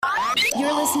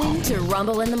You're listening to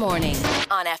Rumble in the Morning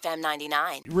on FM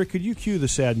 99. Rick, could you cue the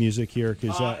sad music here?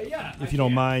 If you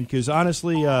don't mind. Because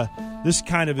honestly, this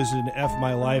kind of is an F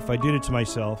my life. I did it to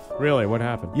myself. Really? What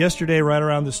happened? Yesterday, right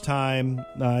around this time,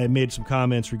 I made some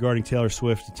comments regarding Taylor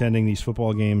Swift attending these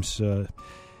football games.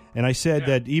 And I said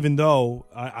that even though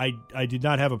I did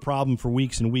not have a problem for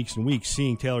weeks and weeks and weeks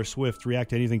seeing Taylor Swift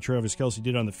react to anything Travis Kelce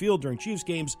did on the field during Chiefs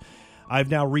games, I've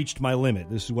now reached my limit.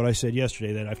 This is what I said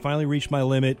yesterday, that I finally reached my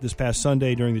limit this past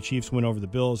Sunday during the Chiefs win over the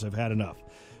Bills. I've had enough.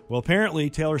 Well, apparently,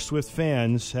 Taylor Swift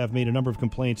fans have made a number of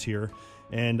complaints here,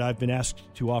 and I've been asked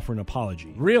to offer an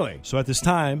apology. Really? So at this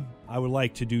time, I would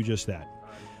like to do just that.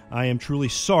 I am truly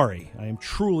sorry. I am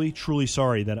truly, truly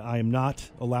sorry that I am not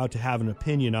allowed to have an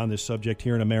opinion on this subject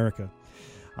here in America.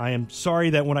 I am sorry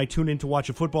that when I tune in to watch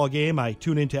a football game, I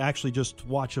tune in to actually just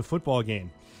watch a football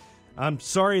game. I'm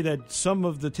sorry that some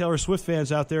of the Taylor Swift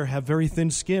fans out there have very thin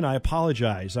skin. I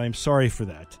apologize. I'm sorry for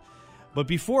that. But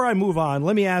before I move on,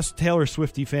 let me ask Taylor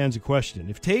Swiftie fans a question.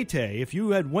 If you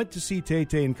had went to see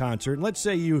Tay-Tay in concert, and let's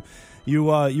say you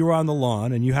were on the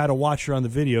lawn and you had to watch her on the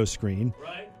video screen,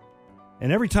 right?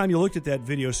 And every time you looked at that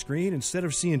video screen, instead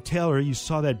of seeing Taylor, you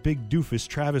saw that big doofus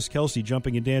Travis Kelce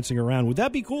jumping and dancing around. Would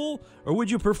that be cool, or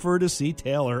would you prefer to see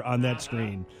Taylor on that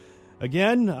screen?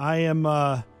 Again,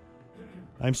 I'm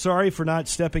sorry for not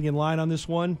stepping in line on this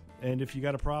one, and if you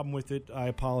got a problem with it, I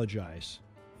apologize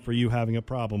for you having a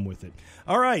problem with it.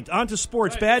 All right, on to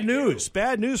sports. Bad news.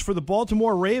 Bad news for the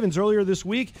Baltimore Ravens. Earlier this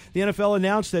week, the NFL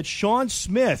announced that Sean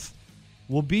Smith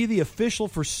will be the official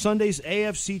for Sunday's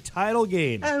AFC title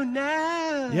game. Oh,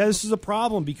 no. Yeah, this is a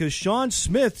problem because Sean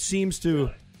Smith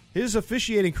his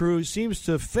officiating crew seems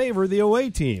to favor the away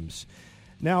teams.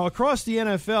 Now, across the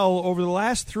NFL, over the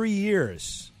last 3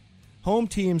 years, home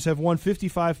teams have won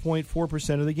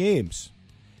 55.4% of the games.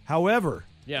 However,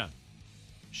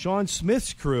 Sean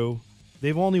Smith's crew,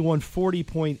 they've only won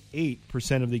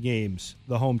 40.8% of the games,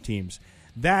 the home teams.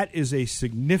 That is a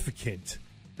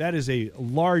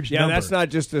large number. Yeah, that's not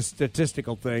just a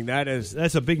statistical thing.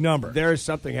 That's a big number. There is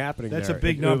something happening there. That's a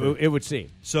big number. It would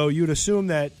seem. So you'd assume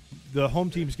that the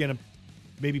home team's going to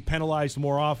maybe penalized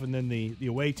more often than the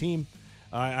away team.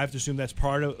 I have to assume that's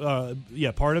part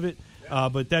of it.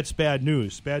 But that's bad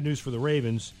news. Bad news for the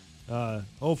Ravens.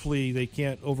 Hopefully they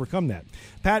can't overcome that.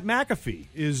 Pat McAfee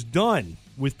is done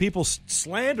with people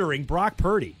slandering Brock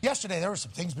Purdy. Yesterday there were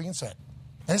some things being said.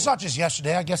 And it's not just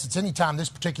yesterday. I guess it's any time this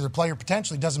particular player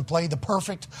potentially doesn't play the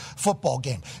perfect football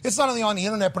game. It's not only on the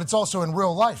internet, but it's also in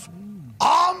real life.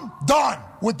 I'm done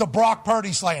with the Brock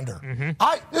Purdy slander.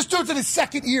 Mm-hmm. This dude's in his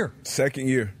second year.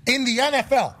 In the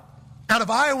NFL. Out of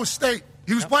Iowa State.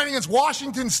 He was playing against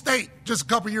Washington State just a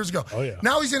couple years ago. Oh, yeah.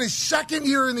 Now he's in his second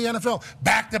year in the NFL.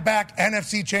 Back-to-back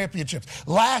NFC championships.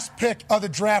 Last pick of the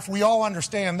draft. We all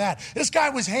understand that. This guy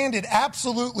was handed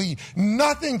absolutely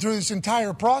nothing through this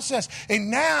entire process. And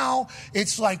now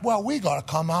it's like, well, we got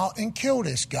to come out and kill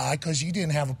this guy because he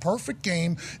didn't have a perfect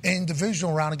game in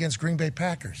divisional round against Green Bay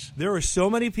Packers. There were so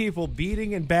many people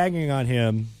beating and banging on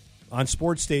him on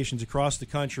sports stations across the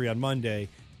country on Monday.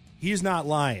 He's not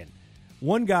lying.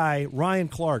 One guy, Ryan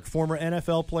Clark, former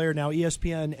NFL player, now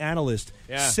ESPN analyst,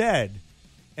 said,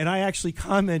 and I actually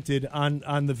commented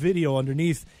on the video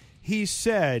underneath, he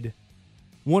said,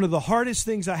 one of the hardest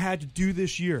things I had to do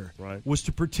this year was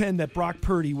to pretend that Brock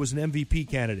Purdy was an MVP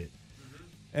candidate.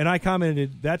 And I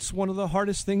commented, that's one of the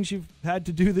hardest things you've had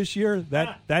to do this year?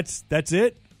 That's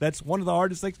it? That's one of the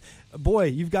hardest things? Boy,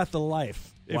 you've got the life.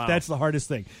 If that's the hardest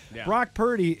thing. Yeah. Brock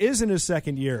Purdy is in his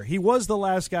second year. He was the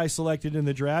last guy selected in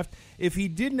the draft. If he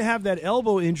didn't have that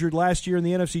elbow injured last year in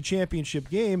the NFC Championship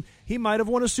game, he might have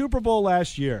won a Super Bowl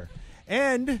last year.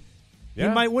 And he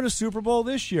might win a Super Bowl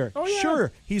this year. Oh, yeah.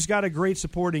 Sure, he's got a great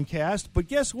supporting cast, but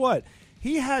guess what?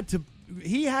 He had to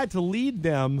lead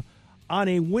them on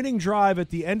a winning drive at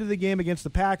the end of the game against the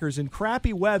Packers in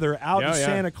crappy weather out in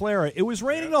Santa Clara. It was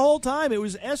raining the whole time. It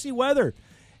was SE weather.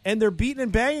 And they're beating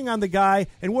and banging on the guy.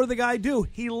 And what did the guy do?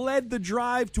 He led the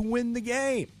drive to win the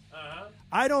game.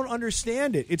 I don't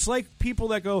understand it. It's like people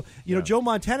that go, Joe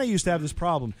Montana used to have this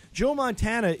problem. Joe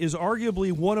Montana is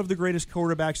arguably one of the greatest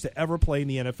quarterbacks to ever play in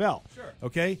the NFL. Sure.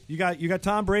 Okay? You got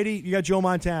Tom Brady, you got Joe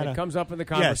Montana. It comes up in the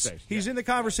conversation. Yes, he's in the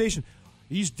conversation.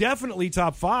 He's definitely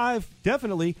top five,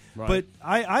 definitely. Right. But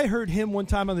I heard him one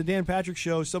time on the Dan Patrick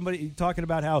Show, somebody talking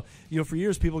about how, for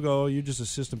years people go, oh, you're just a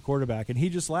system quarterback. And he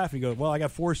just laughed. He goes, well, I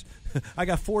got four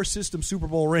system Super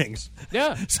Bowl rings.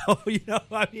 Yeah. So,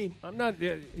 I'm not,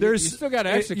 you still got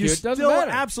to execute. It doesn't matter. You still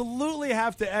absolutely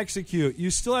have to execute.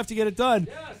 You still have to get it done.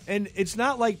 Yes. And it's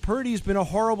not like Purdy's been a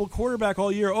horrible quarterback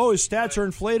all year. Oh, his stats are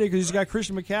inflated because he's got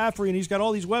Christian McCaffrey and he's got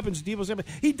all these weapons.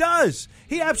 He does.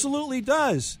 He absolutely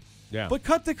does. Yeah. But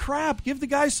cut the crap. Give the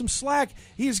guy some slack.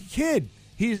 He's a kid.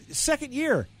 He's second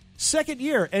year.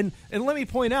 And let me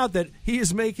point out that he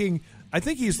is making, I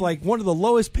think he's like one of the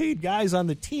lowest paid guys on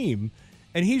the team,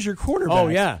 and he's your quarterback. Oh,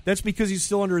 yeah. That's because he's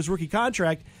still under his rookie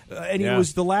contract, and he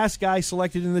was the last guy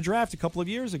selected in the draft a couple of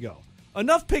years ago.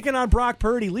 Enough picking on Brock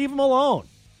Purdy. Leave him alone.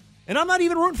 And I'm not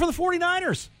even rooting for the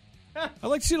 49ers. I'd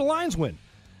like to see the Lions win.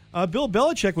 Bill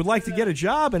Belichick would like to get a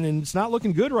job, and it's not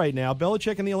looking good right now.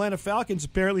 Belichick and the Atlanta Falcons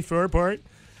apparently far apart.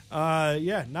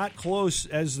 Not close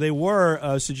as they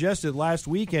were suggested last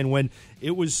weekend when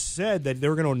it was said that they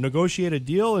were going to negotiate a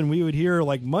deal, and we would hear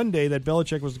like Monday that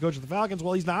Belichick was the coach of the Falcons.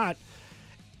 Well, he's not.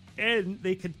 And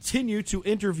they continue to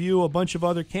interview a bunch of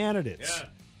other candidates. Yeah.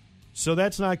 So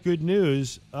that's not good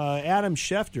news. Adam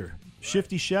Schefter,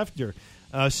 Shifty Schefter,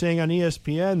 saying on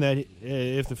ESPN that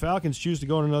if the Falcons choose to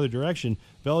go in another direction,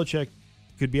 Belichick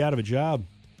could be out of a job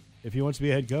if he wants to be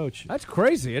a head coach. That's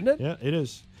crazy, isn't it? Yeah, it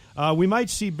is. We might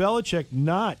see Belichick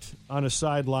not on a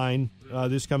sideline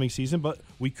this coming season, but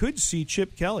we could see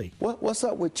Chip Kelly. What's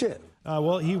up with Chip?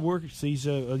 Well, he's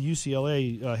a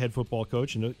UCLA head football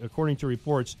coach, and according to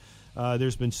reports,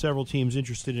 there's been several teams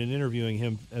interested in interviewing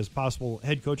him as possible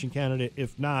head coaching candidate,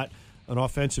 if not an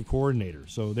offensive coordinator.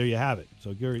 So there you have it.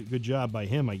 So good job by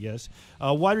him, I guess.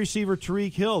 Wide receiver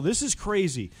Tyreek Hill. This is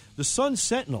crazy. The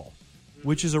Sun-Sentinel,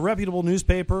 which is a reputable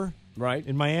newspaper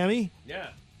in Miami,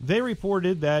 they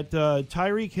reported that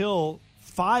Tyreek Hill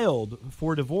filed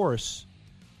for divorce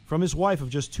from his wife of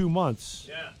just 2 months.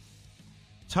 Yeah.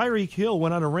 Tyreek Hill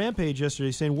went on a rampage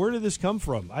yesterday saying, where did this come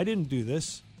from? I didn't do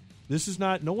this. This is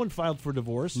not, no one filed for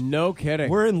divorce. No kidding.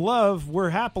 We're in love. We're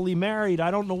happily married.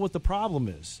 I don't know what the problem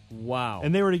is. Wow.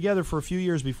 And they were together for a few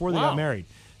years before they got married.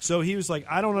 So he was like,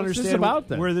 I don't understand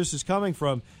where this is coming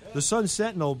from. The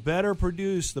Sun-Sentinel better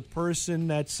produce the person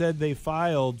that said they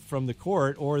filed from the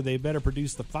court, or they better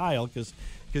produce the file, because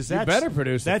that's... You better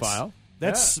produce the file.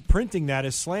 That's printing that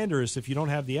as slanderous if you don't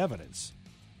have the evidence.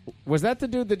 Was that the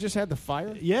dude that just had the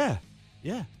fire? Yeah.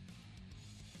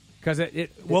 Because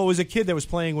it was a kid that was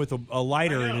playing with a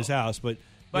lighter in his house, but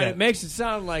it makes it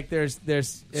sound like there's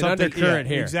an undercurrent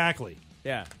here. Exactly.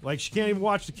 Yeah, like she can't even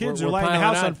watch the kids. They're lighting the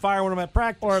house on fire when I'm at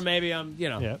practice. Or maybe I'm,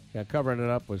 covering it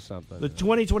up with something. The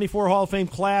 2024 Hall of Fame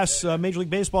class, Major League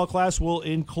Baseball class, will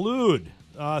include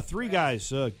three guys: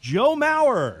 Joe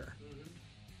Mauer,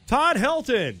 Todd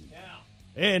Helton,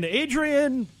 and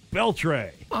Adrian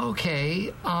Beltre.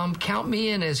 Okay, count me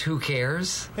in as who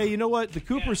cares. Hey, you know what? The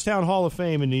Cooperstown Hall of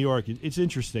Fame in New York, it's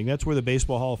interesting. That's where the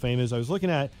Baseball Hall of Fame is. I was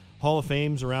looking at Hall of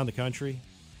Fames around the country,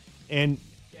 and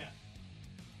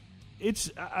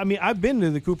I've been to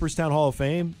the Cooperstown Hall of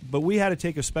Fame, but we had to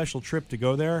take a special trip to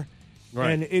go there.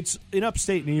 Right. And it's in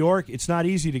upstate New York. It's not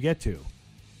easy to get to.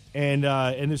 And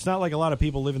it's not like a lot of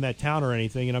people live in that town or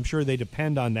anything, and I'm sure they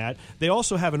depend on that. They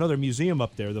also have another museum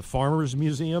up there, the Farmers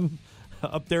Museum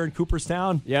up there in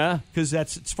Cooperstown. Yeah. Because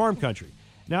it's farm country.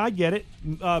 Now, I get it.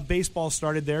 Baseball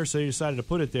started there, so they decided to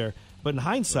put it there. But in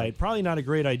hindsight, probably not a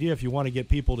great idea if you want to get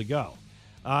people to go.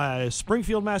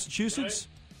 Springfield, Massachusetts,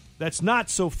 that's not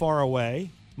so far away.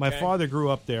 My father grew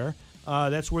up there.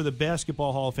 That's where the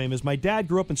Basketball Hall of Fame is. My dad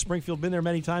grew up in Springfield, been there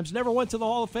many times, never went to the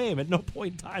Hall of Fame. At no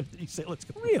point in time did he say, let's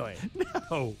go. Really?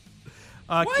 No.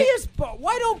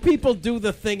 Why don't people do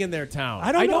the thing in their town?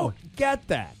 I don't know. I don't get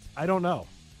that. I don't know.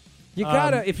 You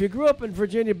gotta, if you grew up in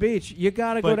Virginia Beach, you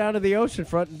gotta go down to the ocean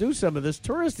front and do some of this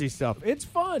touristy stuff. It's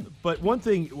fun. But one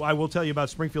thing I will tell you about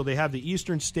Springfield, they have the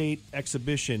Eastern State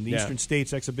Exhibition, Eastern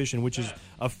States Exhibition, which is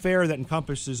a fair that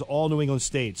encompasses all New England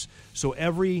states. So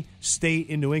every state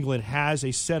in New England has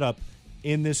a setup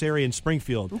in this area in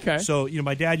Springfield. Okay. So,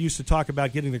 my dad used to talk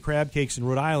about getting the crab cakes in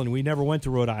Rhode Island. We never went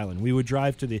to Rhode Island. We would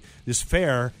drive to this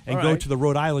fair and go to the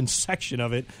Rhode Island section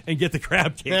of it and get the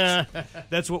crab cakes.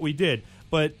 That's what we did.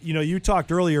 But, you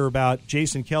talked earlier about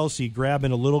Jason Kelsey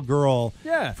grabbing a little girl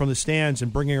from the stands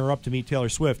and bringing her up to meet Taylor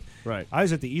Swift. Right. I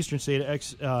was at the Eastern State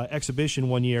Exhibition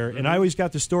one year, and I always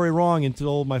got the story wrong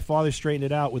until my father straightened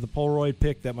it out with a Polaroid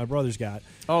pic that my brother's got.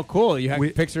 Oh, cool. You had a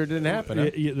picture, it didn't happen,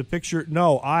 huh? The picture,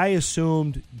 no, I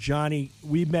assumed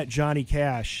we met Johnny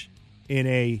Cash in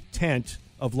a tent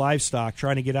of livestock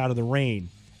trying to get out of the rain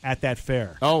at that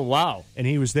fair. Oh, wow. And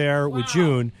he was there with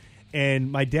June.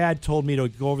 And my dad told me to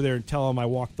go over there and tell him I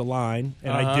walked the line,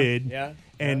 and I did. Yeah.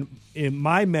 And in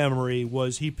my memory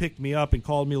was he picked me up and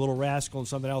called me a little rascal and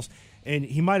something else. And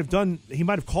he might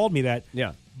have called me that.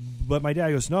 Yeah. But my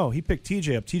dad goes, no, he picked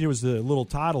TJ up. TJ was the little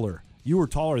toddler. You were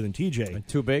taller than TJ. And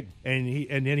too big.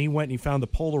 And then he went and he found the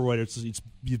Polaroid. It's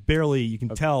barely, you can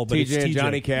tell, but it's TJ and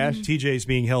Johnny Cash. TJ's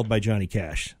being held by Johnny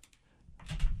Cash.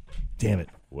 Damn it.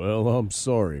 Well, I'm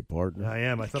sorry, partner. I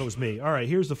am. I thought it was me. All right,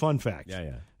 here's the fun fact.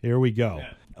 Yeah. Here we go.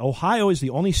 Ohio is the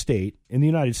only state in the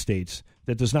United States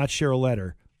that does not share a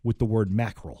letter with the word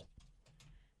mackerel.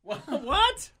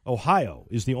 What? Ohio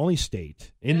is the only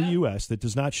state in the U.S. that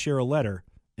does not share a letter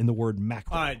in the word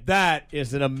mackerel. All right, that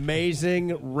is an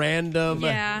amazing, random,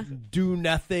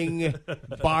 do-nothing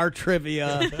bar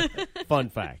trivia fun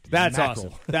fact. That's Mackerel.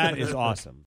 awesome. That is awesome.